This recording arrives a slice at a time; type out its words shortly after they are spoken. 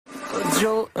a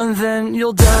jolt and then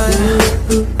you'll die.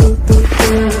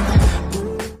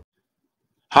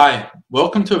 Hi,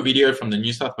 welcome to a video from the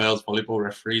New South Wales Volleyball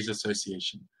Referees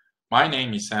Association. My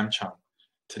name is Sam Chung.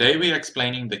 Today we are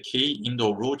explaining the key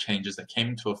indoor rule changes that came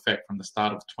into effect from the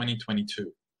start of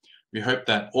 2022. We hope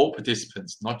that all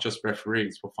participants, not just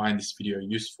referees, will find this video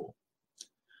useful.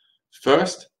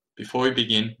 First, before we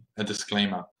begin, a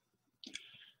disclaimer.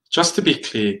 Just to be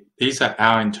clear, these are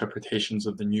our interpretations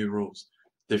of the new rules.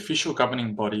 The official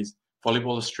governing bodies,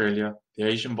 Volleyball Australia, the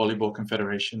Asian Volleyball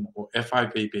Confederation, or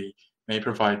FIVB, may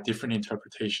provide different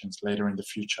interpretations later in the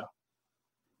future.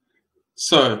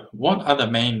 So, what are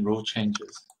the main rule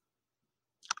changes?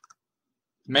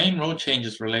 The main rule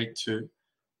changes relate to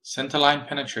centerline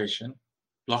penetration,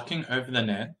 blocking over the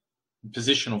net, and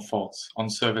positional faults on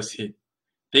service hit.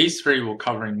 These three we'll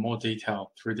cover in more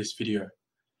detail through this video.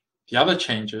 The other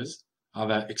changes are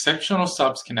that exceptional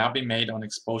subs can now be made on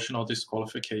expulsion or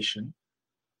disqualification,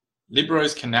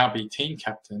 liberos can now be team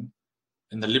captain,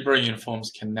 and the libero uniforms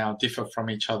can now differ from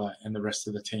each other and the rest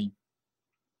of the team.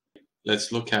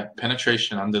 Let's look at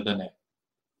penetration under the net.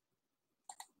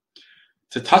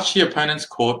 To touch the opponent's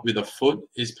court with a foot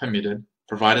is permitted,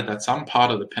 provided that some part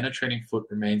of the penetrating foot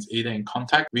remains either in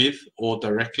contact with or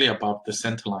directly above the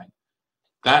center line.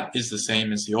 That is the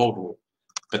same as the old rule,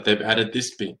 but they've added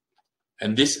this bit,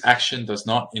 and this action does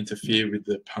not interfere with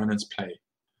the opponent's play.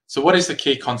 So what is the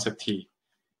key concept here?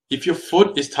 If your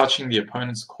foot is touching the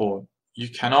opponent's court, you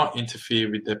cannot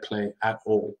interfere with their play at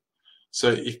all. So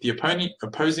if the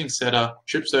opposing setter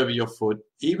trips over your foot,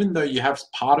 even though you have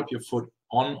part of your foot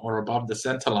on or above the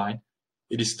center line,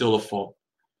 it is still a fault.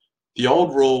 The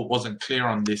old rule wasn't clear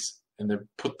on this, and they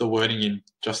put the wording in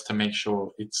just to make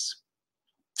sure it's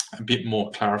a bit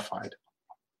more clarified.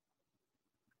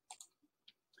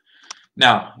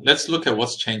 Now, let's look at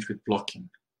what's changed with blocking.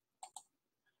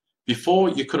 Before,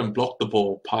 you couldn't block the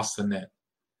ball past the net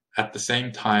at the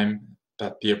same time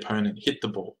that the opponent hit the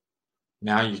ball.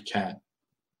 Now you can.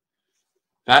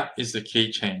 That is the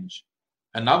key change.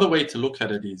 Another way to look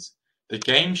at it is, the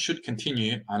game should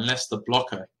continue unless the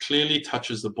blocker clearly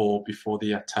touches the ball before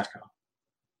the attacker.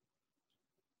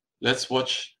 Let's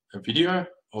watch a video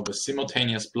of a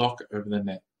simultaneous block over the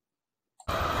net.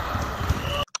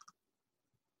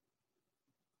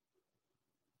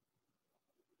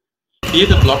 Here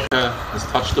the blocker has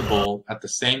touched the ball at the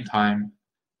same time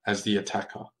as the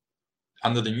attacker.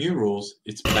 Under the new rules,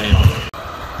 it's play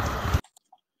on.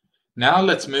 Now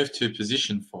let's move to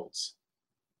position faults.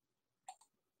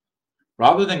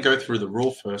 Rather than go through the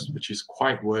rule first, which is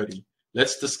quite wordy,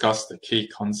 let's discuss the key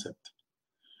concept.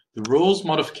 The rules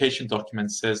modification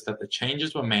document says that the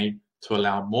changes were made to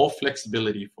allow more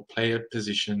flexibility for player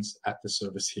positions at the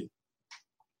service hit.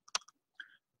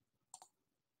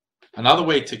 Another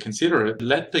way to consider it,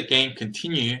 let the game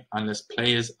continue unless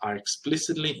players are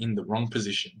explicitly in the wrong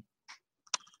position.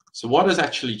 So what has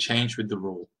actually changed with the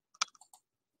rule?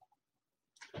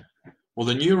 Well,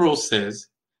 the new rule says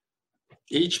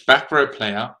each back row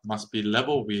player must be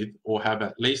level with or have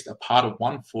at least a part of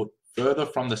 1 foot further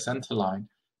from the center line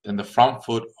than the front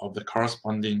foot of the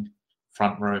corresponding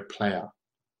front row player.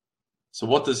 So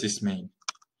what does this mean?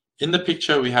 In the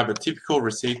picture, we have a typical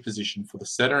receive position for the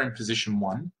setter in position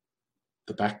 1,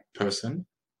 the back person,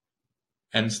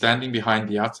 and standing behind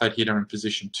the outside hitter in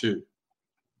position 2.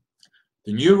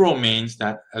 The new rule means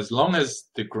that as long as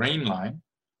the green line,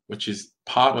 which is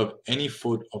part of any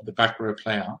foot of the back row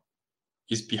player,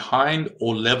 is behind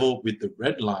or level with the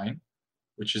red line,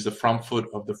 which is the front foot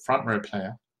of the front row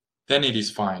player, then it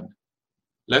is fine.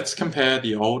 Let's compare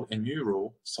the old and new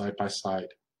rule side by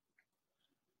side.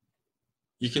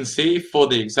 You can see for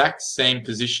the exact same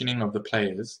positioning of the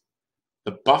players,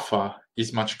 the buffer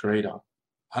is much greater.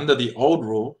 Under the old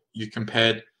rule, you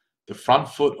compared the front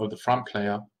foot of the front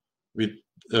player with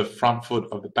the front foot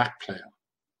of the back player.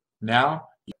 Now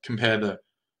you compare the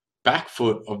back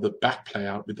foot of the back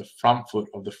player with the front foot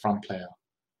of the front player.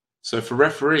 So for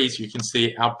referees, you can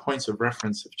see our points of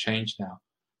reference have changed now.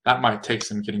 That might take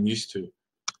some getting used to.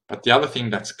 But the other thing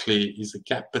that's clear is the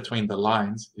gap between the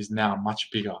lines is now much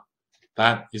bigger.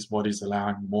 That is what is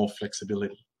allowing more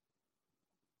flexibility.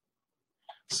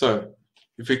 So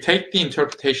if we take the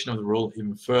interpretation of the rule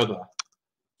even further,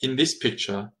 in this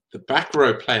picture, the back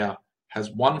row player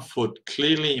has 1 foot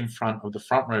clearly in front of the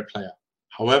front row player.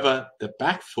 However, the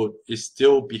back foot is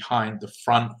still behind the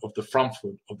front of the front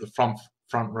foot of the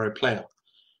front row player.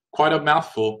 Quite a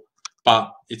mouthful,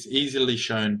 but it's easily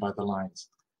shown by the lines.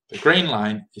 The green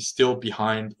line is still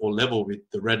behind or level with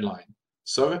the red line,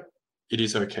 so it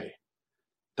is okay.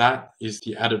 That is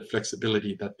the added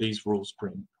flexibility that these rules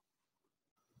bring.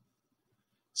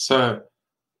 So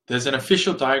There's an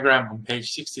official diagram on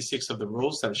page 66 of the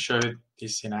rules that show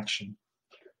this in action.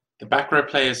 The back row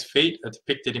player's feet are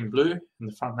depicted in blue and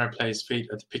the front row player's feet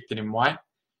are depicted in white.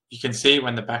 You can see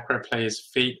when the back row player's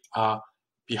feet are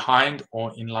behind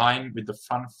or in line with the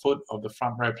front foot of the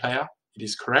front row player, it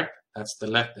is correct. That's the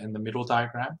left and the middle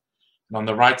diagram. And on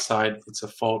the right side, it's a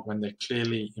fault when they're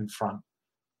clearly in front.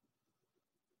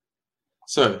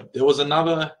 So there was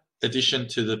another addition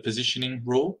to the positioning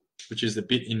rule, which is the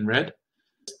bit in red.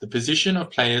 The position of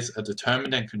players are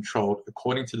determined and controlled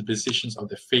according to the positions of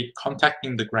their feet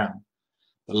contacting the ground.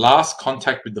 The last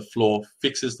contact with the floor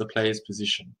fixes the player's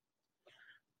position.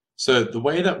 So the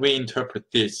way that we interpret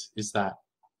this is that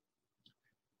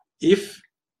if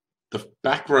the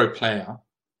back row player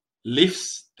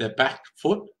lifts their back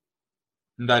foot,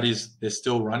 and that is they're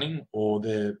still running or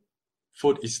their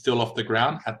foot is still off the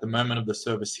ground at the moment of the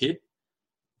service hit,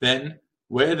 then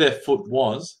where their foot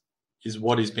was is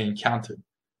what is being counted.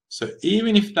 So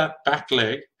even if that back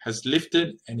leg has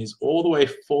lifted and is all the way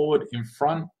forward in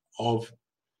front of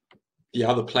the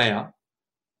other player,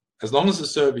 as long as the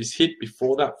serve is hit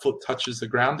before that foot touches the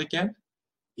ground again,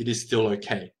 it is still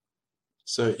okay.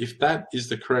 So if that is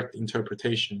the correct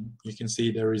interpretation, you can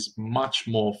see there is much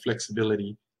more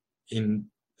flexibility in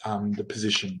the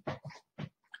position.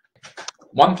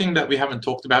 One thing that we haven't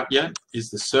talked about yet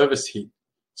is the service hit.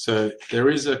 So there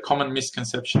is a common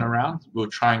misconception around. We'll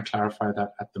try and clarify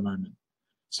that at the moment.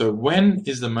 So when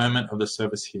is the moment of the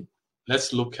service hit?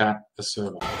 Let's look at the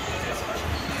server.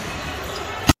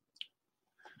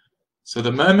 So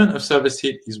the moment of service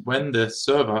hit is when the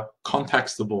server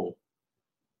contacts the ball.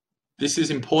 This is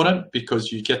important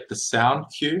because you get the sound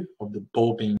cue of the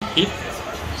ball being hit.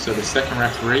 So the second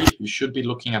referee, you should be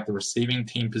looking at the receiving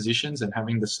team positions and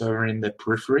having the server in their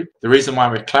periphery. The reason why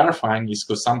we're clarifying is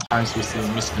because sometimes we see a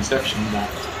misconception that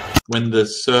when the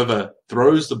server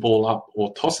throws the ball up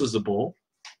or tosses the ball,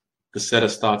 the setter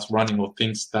starts running or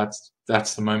thinks that's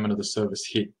the moment of the service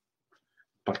hit.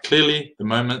 But clearly, the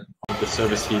moment of the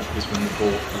service hit is when the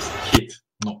ball is hit,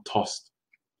 not tossed.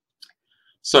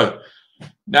 So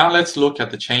now let's look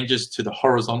at the changes to the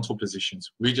horizontal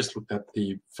positions. We just looked at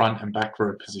the front and back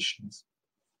row positions.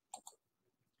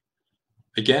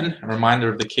 Again, a reminder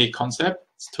of the key concept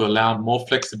is to allow more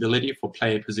flexibility for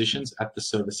player positions at the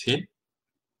service hit.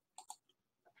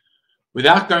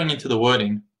 Without going into the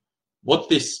wording, what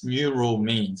this new rule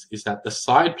means is that the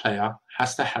side player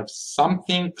has to have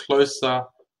something closer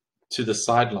to the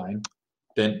sideline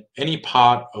than any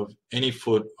part of any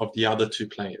foot of the other two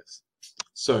players.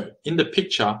 So in the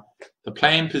picture, the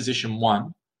player in position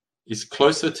 1 is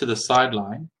closer to the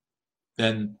sideline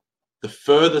than the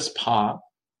furthest part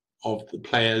of the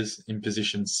players in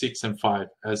position 6 and 5,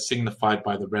 as signified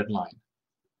by the red line.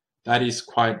 That is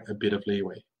quite a bit of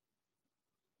leeway.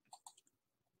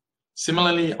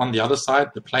 Similarly, on the other side,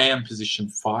 the player in position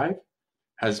 5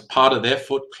 has part of their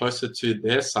foot closer to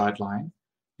their sideline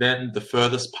than the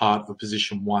furthest part of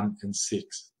position 1 and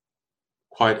 6.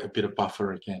 Quite a bit of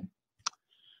buffer again.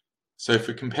 So if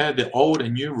we compare the old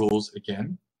and new rules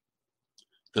again,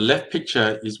 the left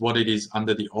picture is what it is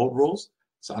under the old rules.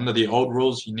 So under the old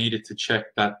rules, you needed to check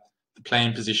that the player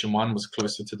in position 1 was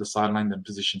closer to the sideline than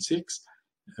position 6,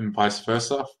 and vice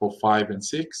versa for 5 and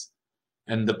 6.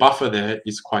 And the buffer there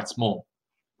is quite small.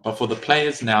 But for the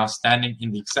players now standing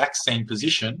in the exact same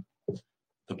position,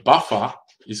 the buffer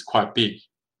is quite big.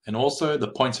 And also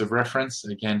the points of reference,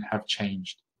 again, have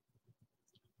changed.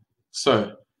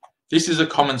 So this is a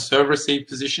common serve-receive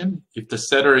position. If the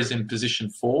setter is in position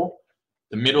 4,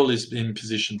 the middle is in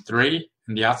position 3,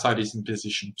 and the outside is in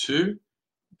position 2,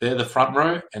 they're the front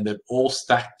row, and they're all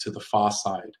stacked to the far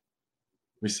side.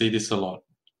 We see this a lot.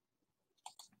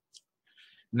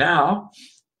 Now,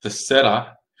 the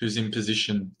setter who's in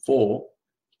position 4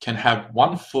 can have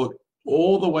one foot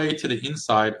all the way to the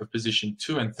inside of position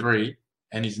 2 and 3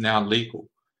 and is now legal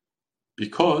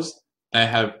because they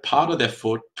have part of their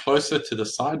foot closer to the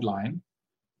sideline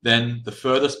than the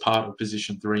furthest part of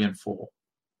position 3 and 4.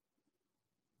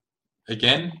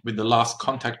 Again, with the last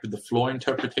contact with the floor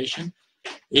interpretation,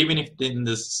 even if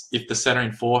the setter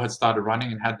in 4 had started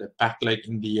running and had their back leg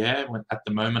in the air at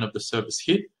the moment of the service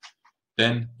hit,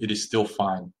 then it is still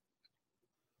fine.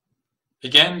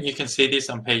 Again, you can see this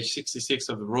on page 66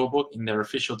 of the rulebook in their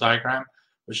official diagram,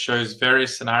 which shows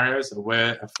various scenarios of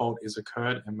where a fault is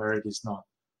occurred and where it is not.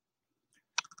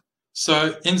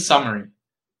 So, in summary,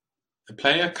 the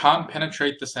player can't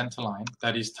penetrate the center line,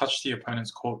 that is, touch the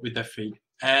opponent's court with their feet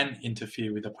and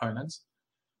interfere with opponents.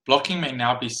 Blocking may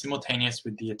now be simultaneous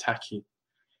with the attack hit.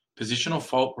 Positional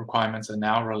fault requirements are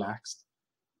now relaxed.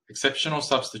 Exceptional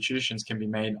substitutions can be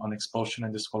made on expulsion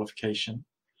and disqualification.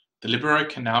 The libero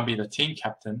can now be the team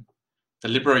captain. The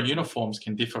libero uniforms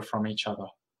can differ from each other.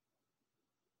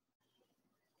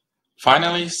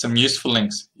 Finally, some useful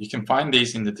links. You can find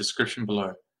these in the description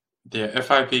below. The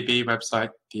FIVB website,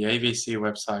 the AVC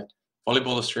website,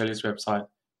 Volleyball Australia's website,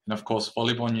 and of course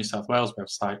Volleyball New South Wales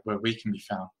website, where we can be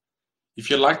found. If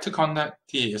you'd like to contact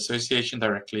the association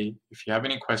directly, if you have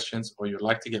any questions or you'd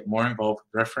like to get more involved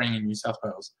with refereeing in New South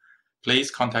Wales,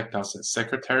 please contact us at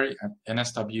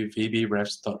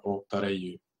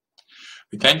secretary@nswvrefs.org.au.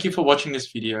 We thank you for watching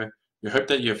this video. We hope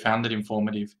that you have found it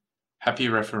informative. Happy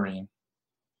refereeing.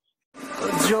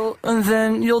 A jolt and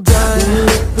then you'll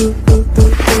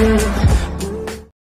die.